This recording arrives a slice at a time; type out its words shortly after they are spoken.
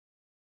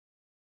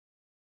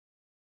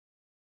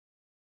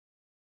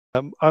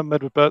I'm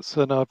Edward Betts,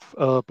 and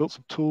I've built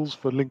some tools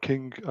for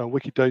linking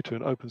Wikidata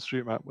and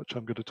OpenStreetMap, which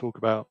I'm going to talk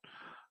about.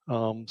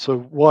 So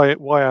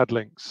why add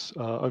links?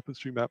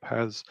 OpenStreetMap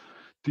has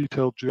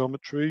detailed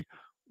geometry,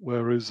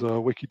 whereas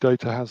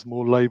Wikidata has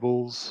more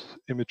labels,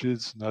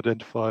 images, and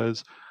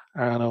identifiers.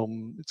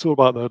 And it's all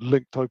about the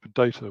linked open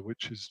data,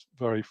 which is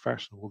very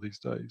fashionable these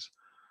days.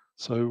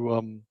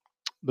 So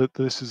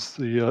this is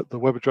the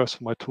web address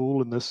for my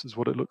tool, and this is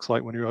what it looks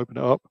like when you open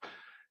it up.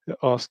 It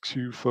asks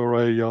you for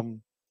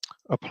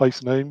a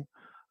place name.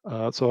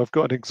 So I've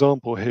got an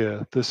example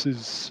here. This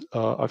is,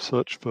 I've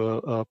searched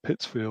for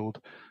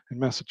Pittsfield in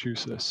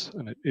Massachusetts,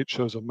 and it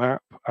shows a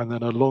map and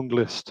then a long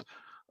list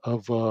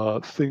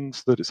of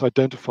things that it's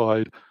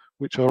identified,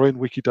 which are in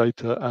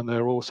Wikidata, and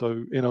they're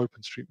also in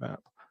OpenStreetMap.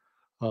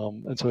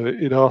 And so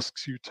it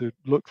asks you to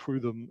look through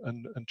them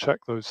and check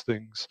those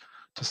things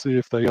to see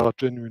if they are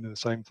genuinely the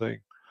same thing.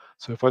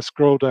 So if I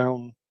scroll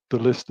down the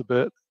list a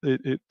bit,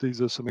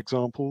 these are some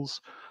examples.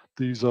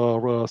 These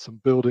are some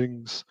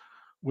buildings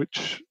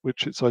which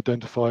it's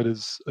identified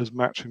as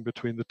matching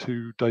between the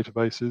two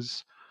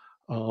databases.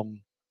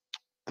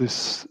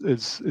 This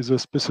is a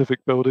specific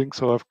building,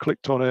 so I've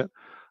clicked on it,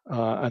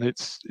 and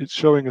it's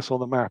showing us on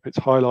the map. It's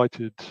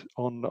highlighted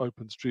on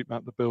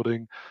OpenStreetMap, the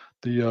building.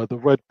 The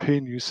red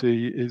pin you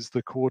see is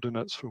the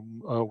coordinates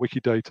from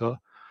Wikidata,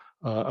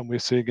 and we're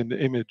seeing an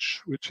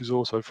image which is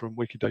also from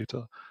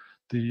Wikidata.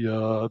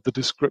 The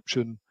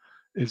description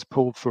is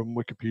pulled from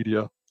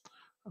Wikipedia.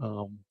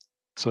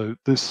 So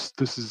this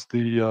is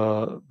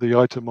the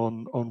item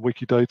on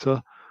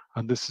Wikidata,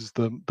 and this is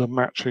the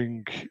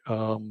matching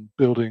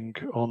building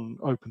on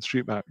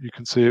OpenStreetMap. You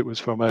can see it was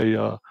from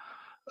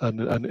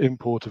an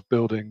import of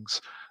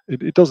buildings.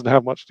 It doesn't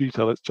have much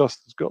detail. It's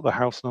got the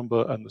house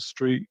number and the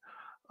street,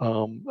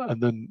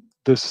 and then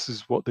this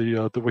is what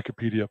the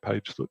Wikipedia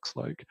page looks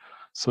like.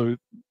 So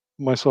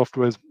my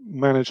software has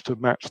managed to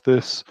match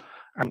this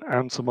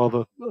and some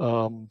other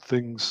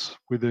things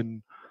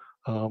within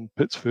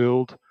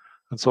Pittsfield.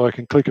 And so I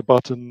can click a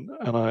button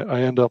and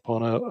I end up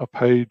on a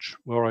page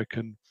where I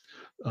can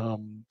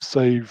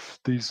save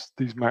these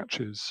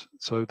matches.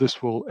 So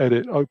this will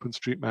edit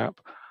OpenStreetMap,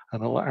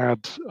 and I'll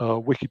add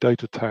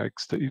Wikidata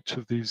tags to each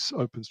of these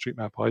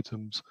OpenStreetMap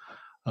items.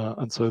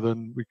 And so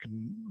then we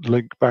can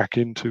link back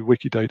into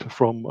Wikidata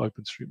from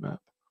OpenStreetMap.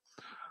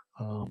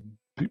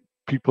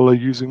 People are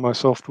using my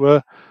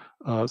software.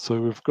 So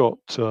we've got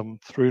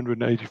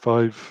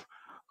 385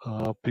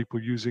 people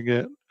using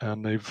it,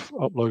 and they've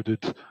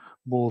uploaded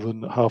more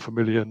than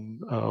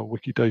 500,000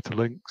 Wikidata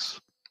links.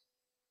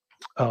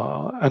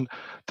 And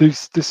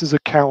this is a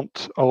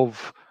count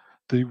of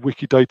the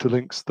Wikidata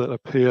links that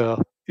appear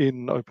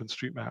in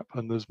OpenStreetMap,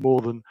 and there's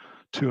more than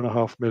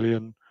 2.5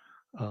 million.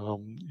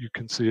 You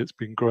can see it's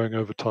been growing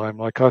over time.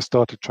 Like I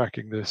started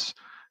tracking this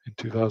in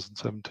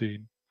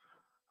 2017.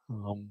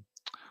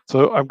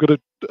 So I'm going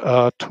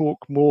to talk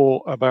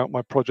more about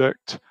my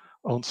project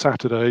on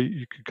Saturday.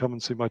 You can come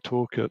and see my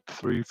talk at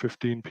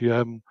 3:15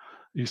 p.m.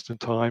 Eastern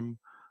Time,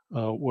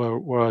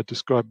 where I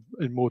describe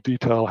in more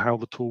detail how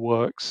the tool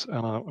works,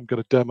 and I'm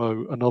going to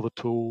demo another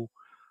tool,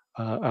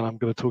 and I'm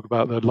going to talk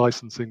about the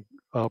licensing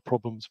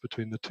problems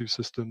between the two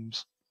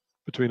systems,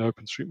 between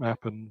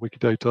OpenStreetMap and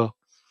Wikidata.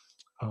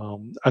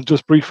 And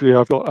just briefly,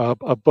 I've got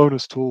a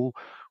bonus tool,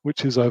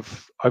 which is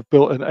I've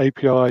built an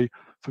API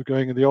for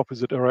going in the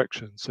opposite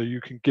direction. So you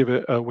can give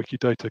it a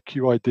Wikidata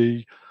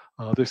QID.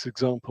 This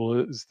example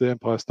is the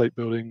Empire State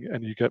Building,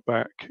 and you get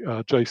back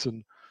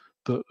JSON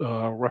that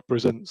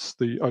represents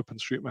the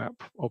OpenStreetMap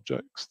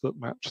objects that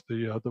match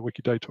the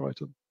Wikidata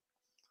item.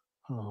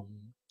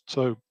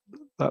 So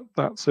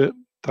that's it.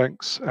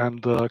 Thanks,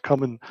 and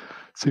come and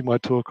see my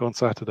talk on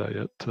Saturday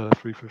at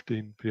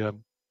 3:15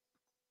 p.m.